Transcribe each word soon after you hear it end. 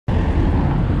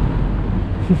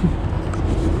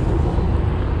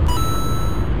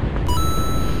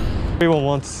Everyone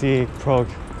wants to see Prague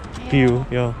view,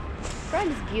 yeah. Prague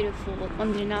is beautiful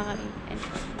on the night and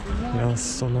the morning. Yeah, it's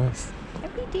so nice.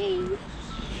 Every day.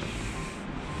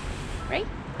 Right?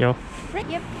 Yeah. Right?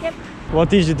 Yep, yep. What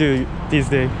did you do this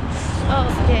day? Oh,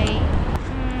 today.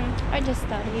 I just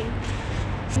study.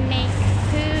 Make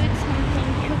food,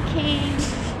 something cooking.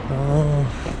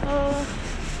 Oh,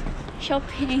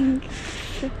 shopping.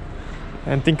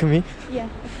 And think of me? Yeah,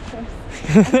 of course.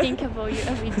 I think about you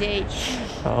every day.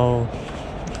 Oh.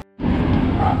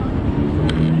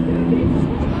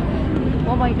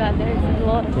 Oh my god, there's a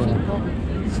lot of people.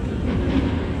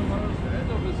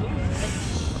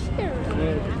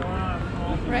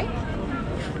 Right?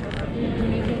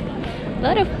 A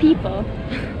lot of people.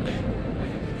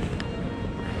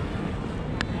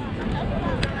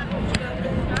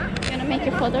 Gonna make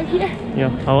a photo here?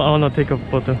 Yeah, I wanna take a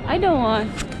photo. I don't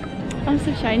want. I'm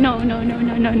so shy. No.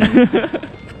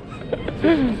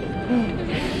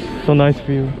 So nice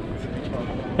view.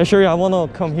 Actually, I wanna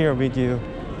come here with you.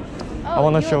 Oh, I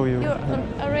wanna show you. You're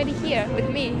already here with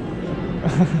me.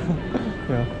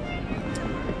 Yeah.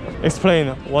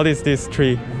 Explain, what is this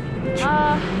tree?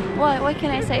 What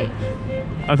can I say?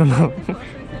 I don't know.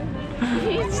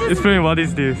 It's just, Explain, what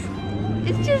is this?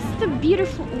 it's just a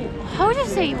beautiful. How do you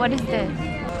say what is this?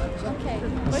 Okay,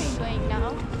 where are you going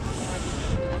now?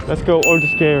 Let's go Old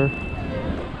Scare.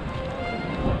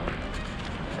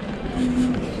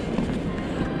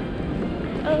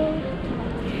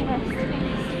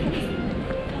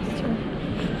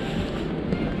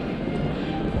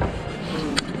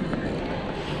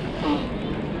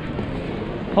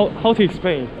 Oh, How to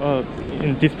explain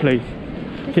in this place?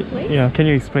 This place? Yeah, can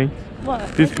you explain? What?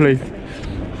 This place.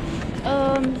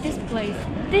 This place.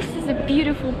 This is a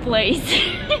beautiful place.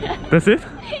 That's it?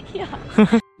 Yeah.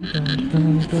 I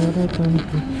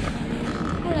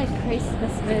like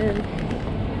Christmas mood.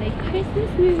 Like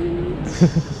Christmas mood.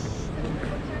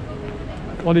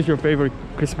 What is your favorite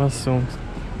Christmas song?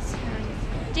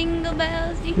 Jingle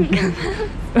bells, jingle bells.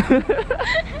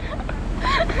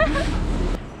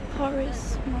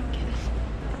 Paris market.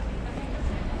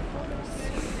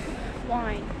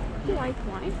 Wine. You like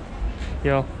wine?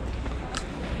 Yeah.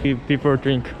 People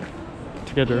drink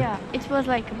together. Yeah. It was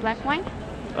like a black wine.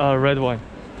 Red wine.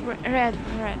 Red.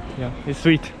 Yeah, it's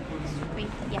sweet Sweet.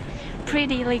 Yeah.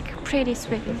 Pretty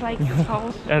sweet. It's like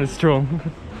salt and strong.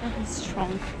 and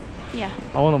strong. Yeah.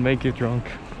 I wanna make you drunk.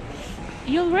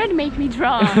 You already make me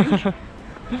drunk.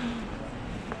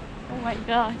 Oh my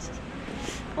gosh.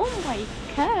 Oh my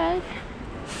god.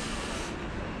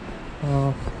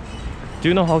 Do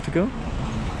you know how to go?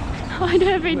 I don't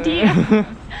have idea.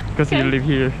 Because you live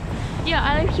here. Yeah,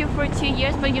 I live here for 2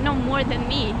 years, but you know more than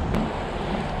me.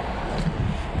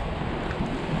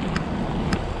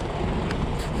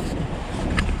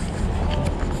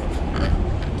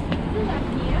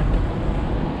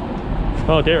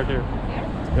 Oh, there.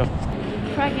 Yeah.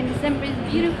 Prague in December is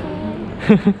beautiful.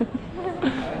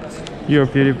 You're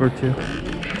beautiful too.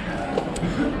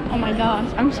 Oh my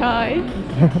gosh, I'm shy.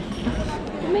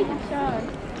 You make me shy.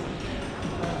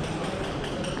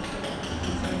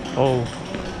 Oh,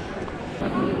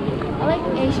 I like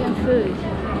Asian food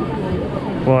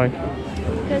why?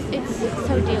 because it's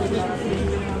so delicious.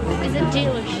 Is it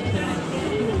delicious?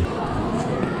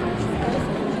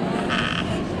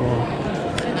 Oh.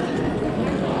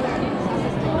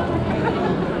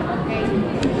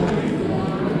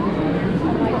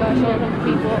 Oh my gosh, a lot of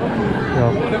people.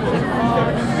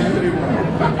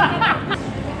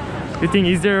 You think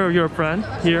is there your friend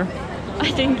here? I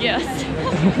think yes.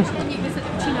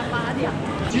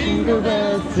 Jingle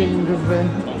bells, jingle bells.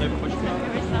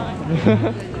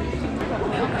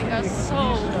 Oh my god, so.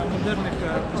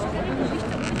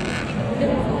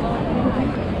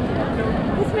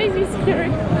 This makes me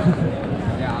scared.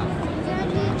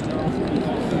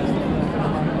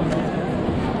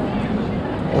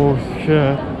 Oh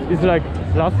shit. It's like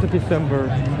last December.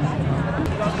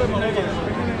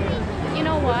 You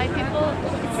know why people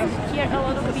here a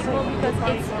lot of people because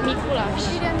it's Mikuláš.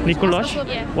 Mikuláš?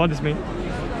 Yeah. What does it mean?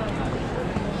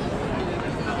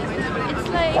 It's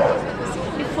like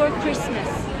before Christmas.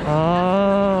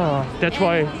 Ah, that's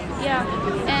why. Yeah,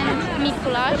 and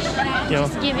Mikuláš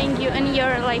is giving you in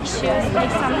your like shoes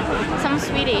like some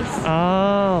sweeties.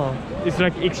 Ah, it's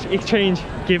like exchange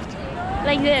gift.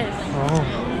 Like this. Oh.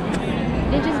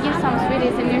 They just give some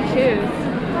sweeties in your shoes.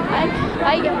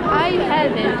 I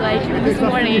had it like this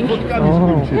morning.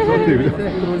 Oh.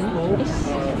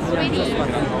 Sweeties.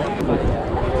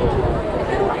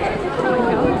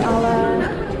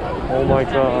 Oh my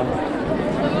god.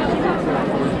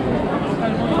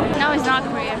 No, it's not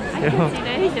Korea. Yeah. See the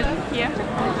agent here.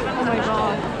 Oh my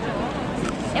god.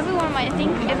 I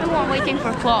think everyone waiting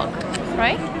for Prague,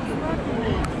 right?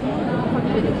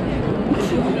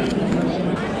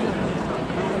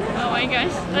 Oh my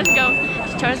gosh, let's go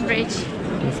to Charles Bridge.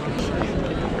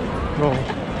 Go.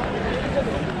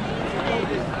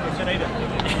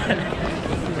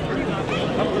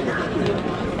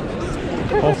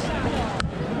 Oh.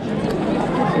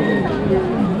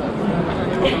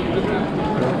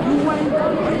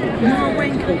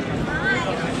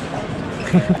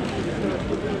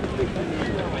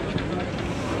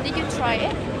 Did you try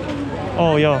it?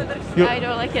 Oh yeah. I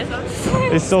don't like it.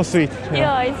 It's so sweet.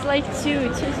 Yeah, it's like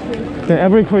too sweet. Then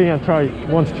every Korean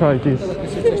wants to try this.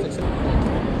 Okay.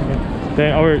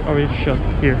 Then I will shot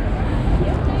here.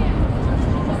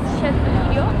 Shot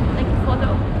video, like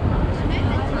photo.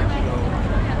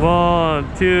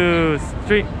 1, 2,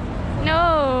 3.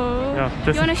 No. Yeah,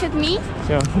 just- You wanna shoot me?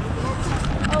 Yeah.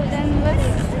 Oh, then let's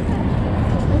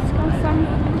go some.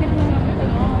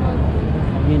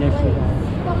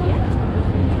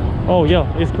 Oh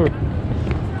yeah, it's cool.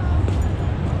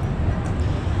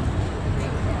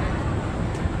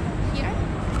 Here?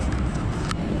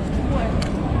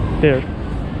 There.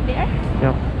 There?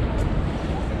 Yeah.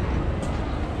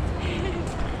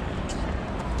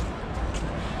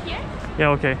 Here? Yeah,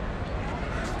 okay.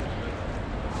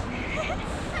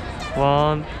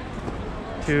 1,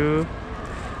 2,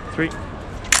 3.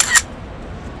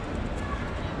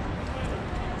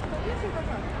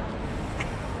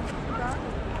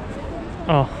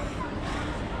 Oh.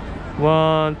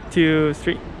 1, 2,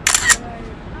 3.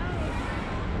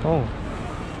 Oh.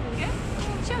 Okay.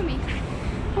 Show me.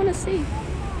 I wanna see.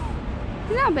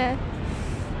 It's not bad.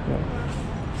 Yeah.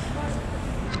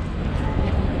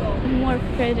 More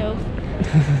Fredo.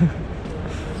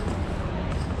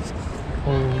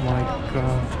 Oh my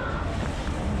god.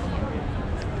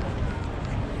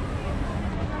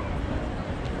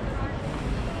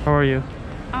 How are you?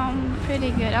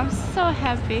 Pretty good. I'm so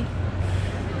happy.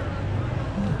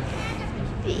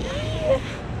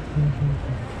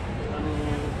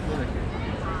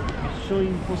 ションイ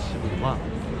ンポッシブルは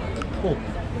こう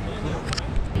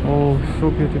Oh, so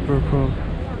beautiful Prague.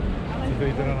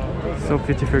 So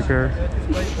beautiful girl.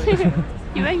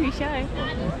 You make me shy.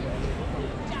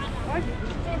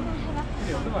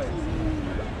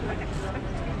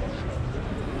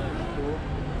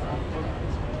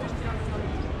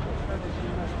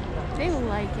 They will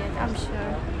like it, I'm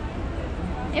sure.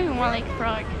 Everyone like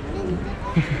Prague.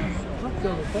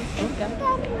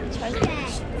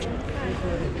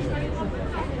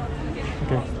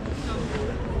 Okay.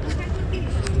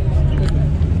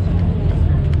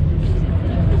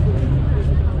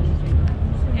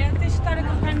 É ter história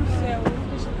com o Pai no Céu.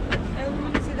 É uma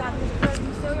necessidade, mas o Pai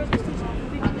no Céu é bastante.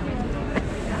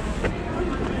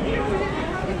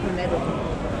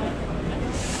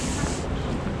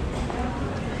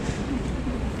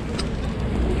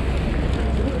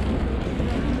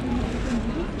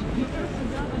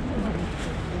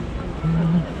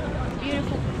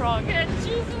 Beautiful Prague.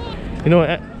 You know,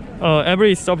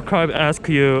 every subscribe asks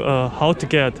you how to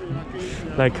get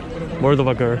like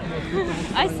Moldova girl.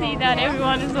 I see that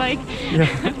everyone is like,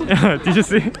 Yeah. Did you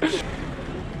see?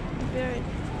 very-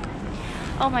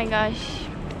 oh my gosh.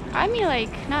 I mean,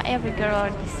 like, not every girl are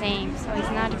the same, so it's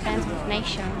not depends on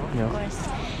nation, Yeah. of course.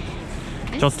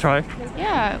 Just try.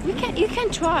 Yeah, you can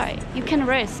try. You can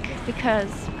risk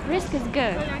because risk is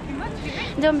good.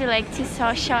 Don't be like too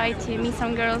so shy to meet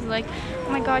some girls like,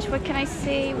 oh my gosh, what can I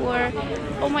say? Or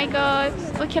oh my god,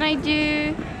 what can I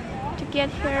do to get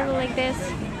her like this?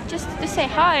 Just to say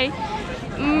hi.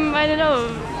 I don't know.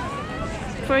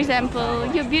 For example,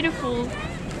 you're beautiful.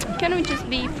 Can we just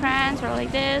be friends or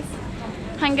like this?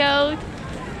 Hang out?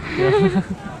 Yeah.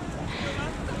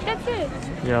 That's it.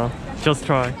 Yeah. Just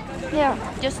try. Yeah,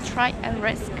 just try and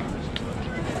risk.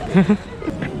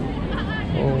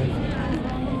 Oh.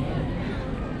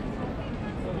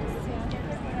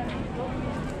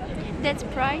 That's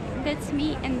pride, that's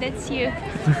me, and that's you.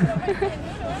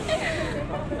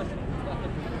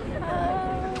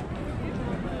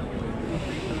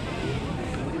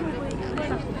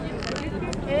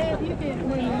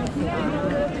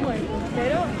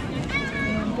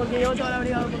 Porque yo toda la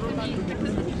brigada por lo tanto.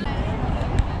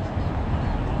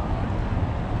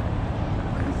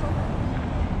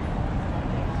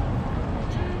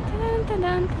 Dun, dun, dun,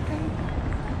 dun.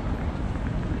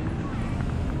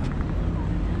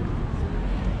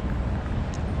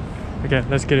 Okay,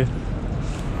 let's get it.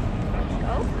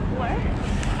 Oh, where?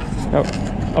 Oh,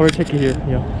 I will take it here.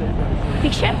 Yeah.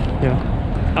 Picture?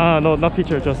 Yeah. No, not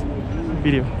picture, just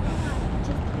video.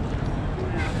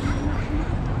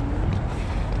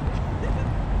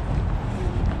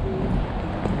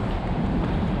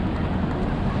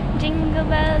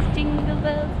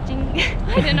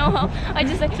 I don't know how. I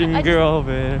just like. Jingle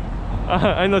bell.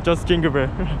 I know just Jingle Bell.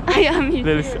 Yeah, me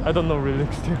Lyrics. too. I don't know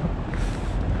lyrics too.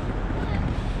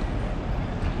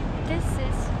 This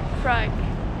is Prague.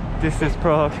 This is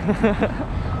Prague.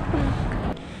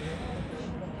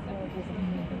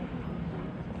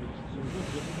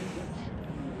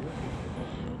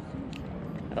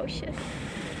 Oh shit.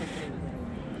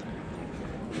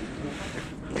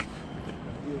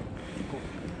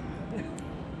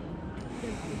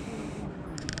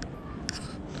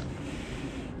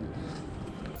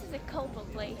 This is a couple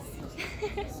place.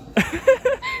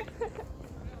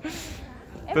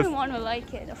 Everyone will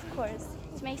like it, of course.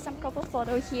 To make some couple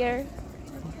photo here,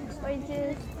 or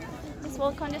just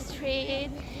walk on the street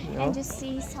and just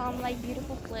see some like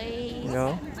beautiful place.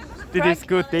 Yeah. This is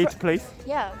good date place.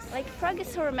 Yeah, like Prague is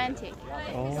so romantic.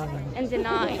 Oh. And the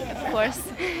night, of course.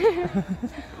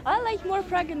 I like more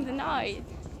Prague in the night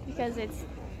because it's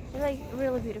like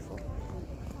really beautiful.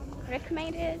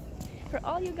 Recommend it for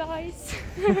all you guys.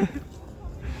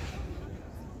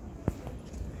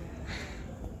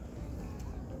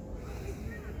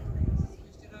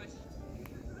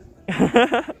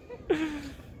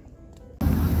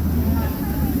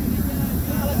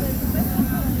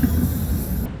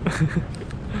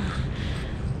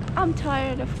 I'm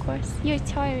tired, of course. You're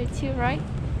tired too, right?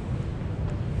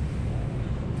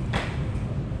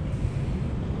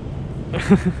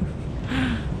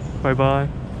 Bye bye.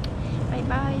 Bye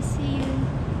bye, see you.